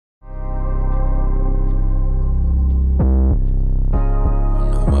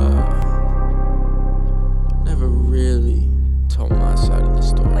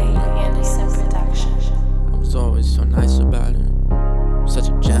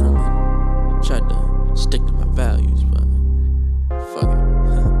stick to my values, but fuck it.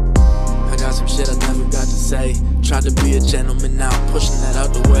 I got some shit I never got to say. Tried to be a gentleman, now I'm pushing that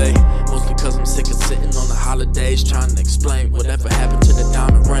out the way. Mostly cause I'm sick of sitting on the holidays trying to explain whatever happened to the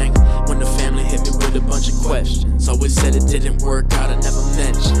diamond ring. When the family hit me with a bunch of questions, always said it didn't work out, I never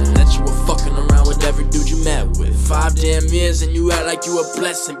mentioned that you were fucking around with every dude you met with. 5 damn years and you act like you a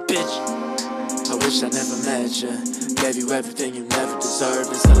blessing, bitch. I wish I never met you. Gave you everything you never deserved,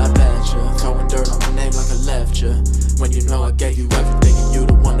 and still I bet you. Throwing dirt on my name like I left you, when you know I gave you everything and you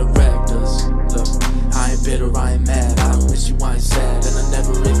the one that wrecked us. Look, I ain't bitter, I ain't mad, I don't miss you, I ain't sad, and I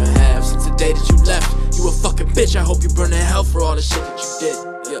never even have. Since the day that you left, you a fucking bitch. I hope you burn in hell for all the shit that you did.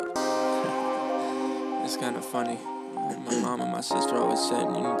 Yeah. It's kinda funny. My mom and my sister always said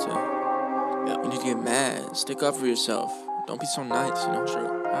you need to get mad, stick up for yourself. Don't be so nice, you know.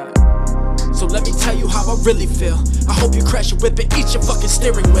 Sure. Alright. So let me tell you how I really feel. I hope you crash your whip and eat your fucking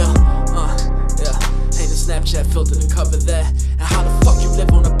steering wheel. Yeah. Ain't a Snapchat filter to cover that. And how the fuck you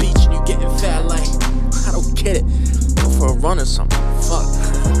live on a beach and you getting fat like, I don't get it. Go for a run or something. Fuck.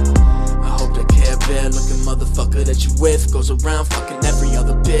 I hope that Care Bear looking motherfucker that you with goes around fucking every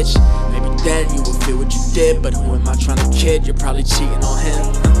other bitch. Maybe then you will feel what you did, but who am I trying to kid? You're probably cheating on him.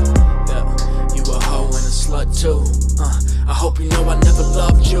 You a hoe and a slut too. I hope you know I never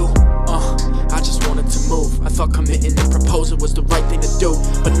loved you. I just wanted to move. I thought committing and proposing was the right thing to do,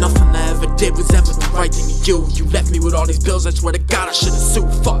 but nothing I ever did was ever the right thing to you. You left me with all these bills, I swear to God I should've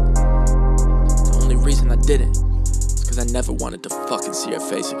sued. Fuck. The only reason I didn't is cause I never wanted to fucking see your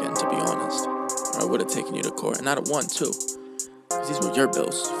face again, to be honest. Or I would've taken you to court, and I'd have won too, cause these were your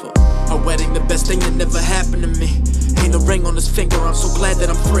bills. Fuck. A wedding, the best thing that never happened to me. Ain't a ring on his finger, I'm so glad that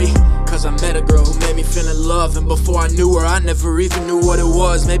I'm free. Cause I met a girl who made me feel in love, and before I knew her, I never even knew what it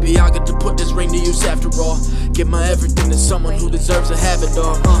was. Maybe I'll get to put this ring to use after all. Give my everything to someone who deserves to have it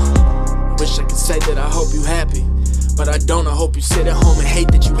all. I wish I could say that I hope you happy, but I don't. I hope you sit at home and hate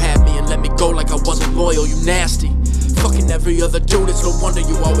that you had me and let me go like I wasn't loyal, you nasty. Fucking every other dude, it's no wonder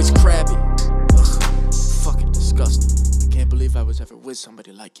you always crabby. Ugh, fucking disgusting. I can't believe I was ever with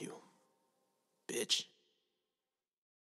somebody like you, bitch.